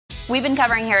We've been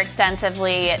covering here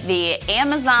extensively the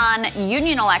Amazon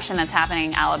union election that's happening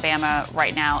in Alabama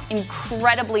right now.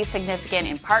 Incredibly significant,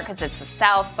 in part because it's the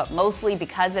South, but mostly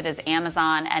because it is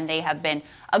Amazon, and they have been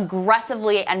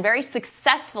aggressively and very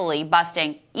successfully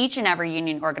busting each and every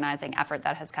union organizing effort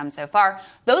that has come so far.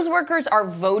 Those workers are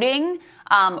voting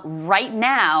right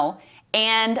now,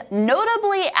 and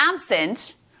notably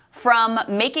absent from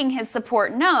making his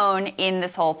support known in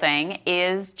this whole thing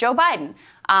is Joe Biden.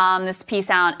 This piece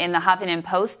out in the Huffington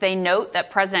Post, they note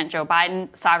that President Joe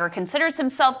Biden, Sagar, considers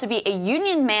himself to be a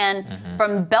union man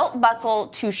from belt buckle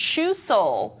to shoe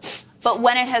sole. But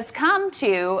when it has come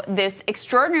to this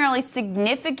extraordinarily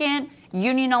significant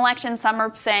union election, some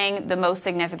are saying the most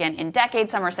significant in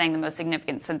decades, some are saying the most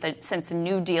significant since the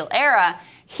New Deal era,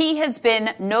 he has been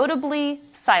notably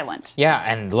silent. Yeah,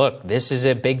 and look, this is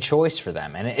a big choice for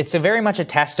them. And it's very much a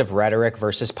test of rhetoric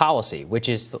versus policy, which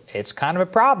is, it's kind of a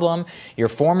problem. Your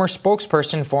former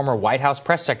spokesperson, former White House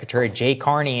press secretary, Jay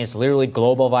Carney, is literally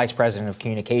global vice president of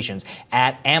communications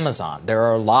at Amazon. There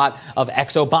are a lot of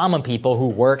ex-Obama people who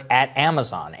work at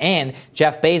Amazon. And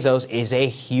Jeff Bezos is a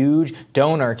huge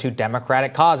donor to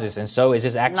Democratic causes. And so is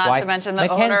his ex-wife, Not to mention the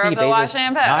Mackenzie owner of the Bezos.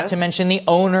 Washington Post. Not to mention the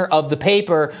owner of the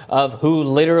paper, of who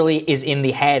literally is in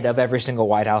the head of every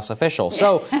single White House official.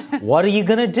 So what are you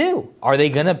going to do? Are they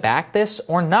going to back this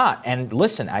or not? And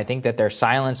listen, I think that their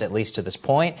silence, at least to this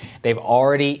point, they've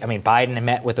already, Biden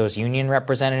met with those union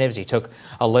representatives. He took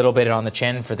a little bit on the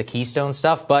chin for the Keystone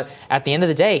stuff. But at the end of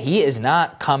the day, he has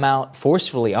not come out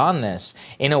forcefully on this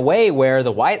in a way where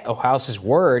the White House's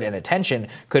word and attention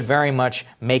could very much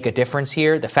make a difference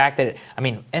here. The fact that,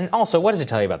 and also, what does it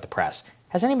tell you about the press?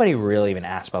 Has anybody really even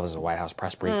asked about this at a White House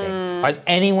press briefing? Has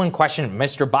anyone questioned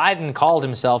Mr. Biden called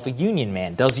himself a union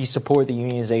man? Does he support the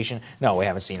unionization? No, we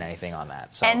haven't seen anything on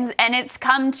that. So. And it's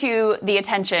come to the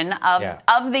attention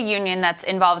of the union that's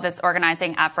involved with this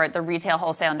organizing effort, the Retail,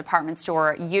 Wholesale, and Department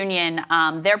Store Union.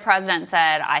 Their president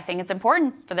said, I think it's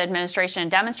important for the administration to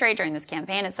demonstrate during this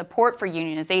campaign its support for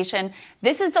unionization.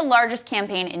 This is the largest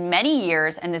campaign in many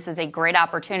years, and this is a great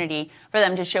opportunity for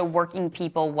them to show working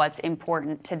people what's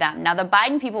important to them. Now, the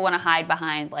Biden people want to hide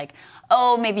behind, like,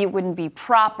 oh, maybe it wouldn't be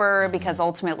proper because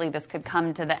ultimately this could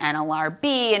come to the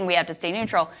NLRB and we have to stay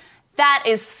neutral. That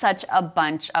is such a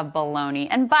bunch of baloney.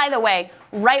 And by the way,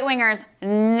 right-wingers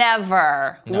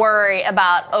never worry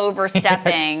about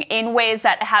overstepping in ways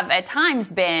that have at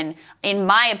times been, in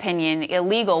my opinion,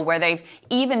 illegal, where they've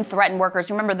even threatened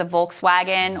workers. Remember the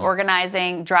Volkswagen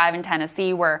organizing drive in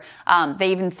Tennessee where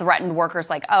they even threatened workers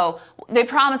like, they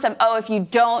promised them, if you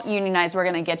don't unionize, we're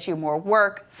going to get you more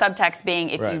work. Subtext being,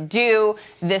 if you do,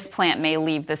 this plant may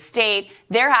leave the state.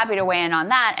 They're happy to weigh in on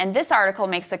that. And this article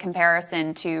makes the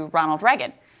comparison to Ronald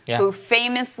Reagan, who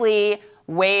famously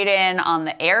weighed in on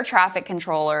the air traffic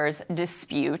controllers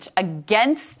dispute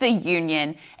against the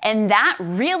union. And that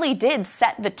really did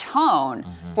set the tone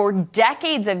for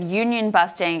decades of union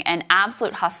busting and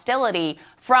absolute hostility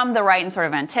from the right and sort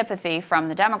of antipathy from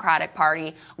the Democratic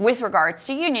Party with regards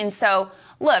to unions. So,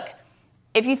 look,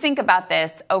 if you think about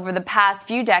this, over the past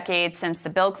few decades, since the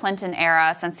Bill Clinton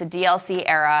era, since the DLC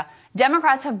era,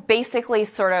 Democrats have basically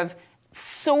sort of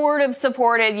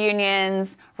supported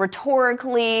unions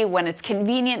rhetorically. When it's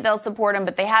convenient, they'll support them,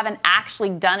 but they haven't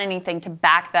actually done anything to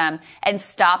back them and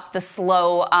stop the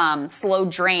slow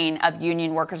drain of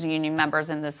union workers and union members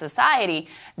in the society.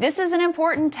 This is an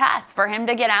important test for him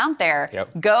to get out there.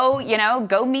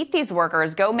 Go meet these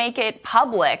workers, go make it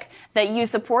public that you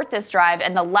support this drive,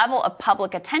 and the level of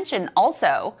public attention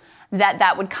also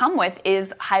that would come with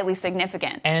is highly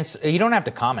significant. And you don't have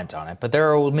to comment on it, but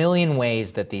there are a million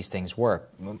ways that these things work.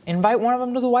 Invite one of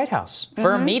them to the White House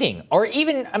for a meeting, or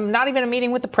even not even a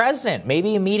meeting with the president,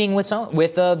 maybe a meeting with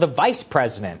the vice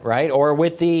president, right? Or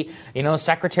with the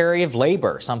Secretary of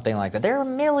Labor, something like that. There are a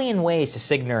million ways to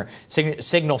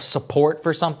signal support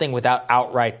for something without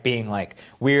outright being like,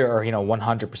 we are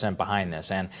 100% behind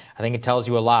this. And I think it tells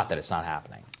you a lot that it's not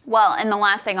happening. Well, and the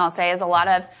last thing I'll say is a lot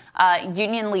of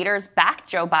union leaders backed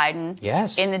Joe Biden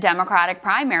in the Democratic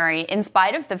primary, in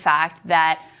spite of the fact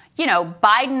that,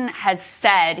 Biden has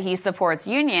said he supports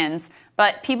unions,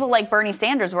 but people like Bernie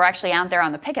Sanders were actually out there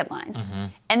on the picket lines.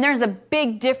 And there's a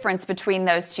big difference between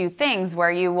those two things,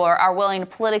 where you are willing to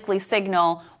politically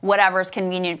signal whatever's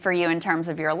convenient for you in terms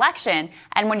of your election,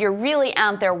 and when you're really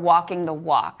out there walking the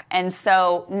walk. And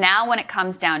so now when it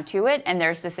comes down to it, and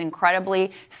there's this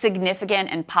incredibly significant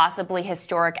and possibly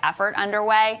historic effort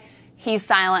underway, He's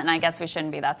silent, and I guess we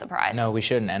shouldn't be that surprised. No, we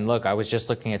shouldn't. And look, I was just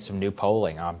looking at some new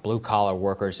polling on blue-collar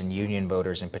workers and union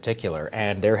voters in particular,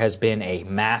 and there has been a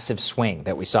massive swing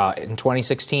that we saw in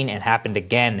 2016 and happened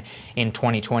again in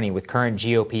 2020 with current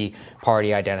GOP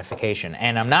party identification.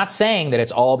 And I'm not saying that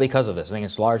it's all because of this. I think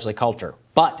it's largely culture.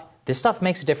 But this stuff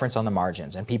makes a difference on the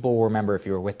margins, and people will remember if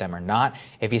you were with them or not.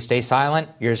 If you stay silent,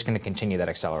 you're just going to continue that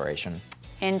acceleration.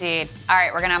 Indeed. All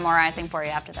right, we're going to have more Rising for you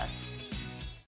after this.